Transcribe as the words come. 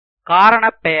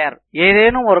காரணப்பெயர்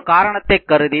ஏதேனும் ஒரு காரணத்தை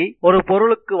கருதி ஒரு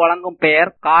பொருளுக்கு வழங்கும்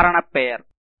பெயர் காரணப்பெயர்.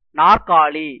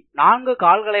 நாற்காலி 4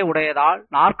 கால்களை உடையதால்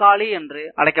நாற்காலி என்று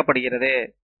அழைக்கப்படுகிறது.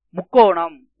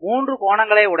 முக்கோணம் 3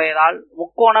 கோணங்களை உடையதால்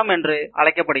முக்கோணம் என்று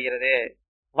அழைக்கப்படுகிறது.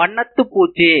 வண்ணத்து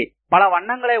பூச்சி பல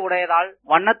வண்ணங்களை உடையதால்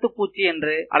வண்ணத்து பூச்சி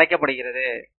என்று அழைக்கப்படுகிறது.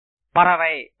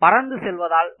 பறவை பறந்து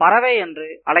செல்வதால் பறவை என்று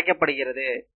அழைக்கப்படுகிறது.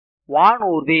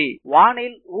 வானூர்தி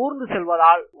வானில் ஊர்ந்து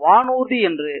செல்வதால் வானூர்தி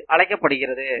என்று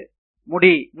அழைக்கப்படுகிறது.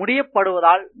 முடி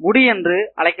முடியப்படுவதால் முடி என்று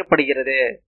அழைக்கப்படுகிறது.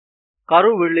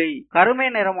 கருவிழி கருமை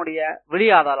நிறமுடைய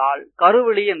விழியாதலால்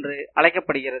கருவிழி என்று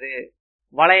அழைக்கப்படுகிறது.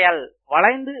 வளையல்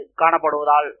வளைந்து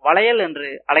காணப்படுவதால் வளையல் என்று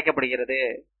அழைக்கப்படுகிறது.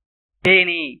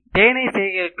 தேனி தேனை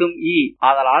சேகரிக்கும் ஈ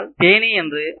ஆதலால் தேனி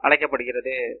என்று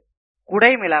அழைக்கப்படுகிறது.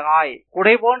 குடைமிளகாய்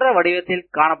குடை போன்ற வடிவத்தில்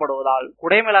காணப்படுவதால்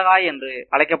குடைமிளகாய் என்று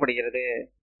அழைக்கப்படுகிறது.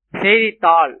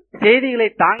 செய்தித்தாள் செய்திகளை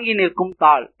தாங்கி நிற்கும்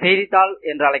தாள் செய்தித்தாள்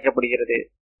என்று அழைக்கப்படுகிறது.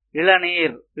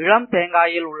 இளநீர் இளம்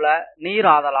தேங்காயில் உள்ள நீர்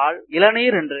ஆதலால்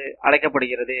இளநீர் என்று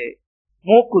அழைக்கப்படுகிறது.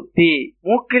 மூக்குத்தி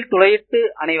மூக்கில் துளையிட்டு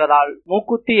அணிவதால்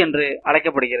மூக்குத்தி என்று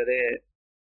அழைக்கப்படுகிறது.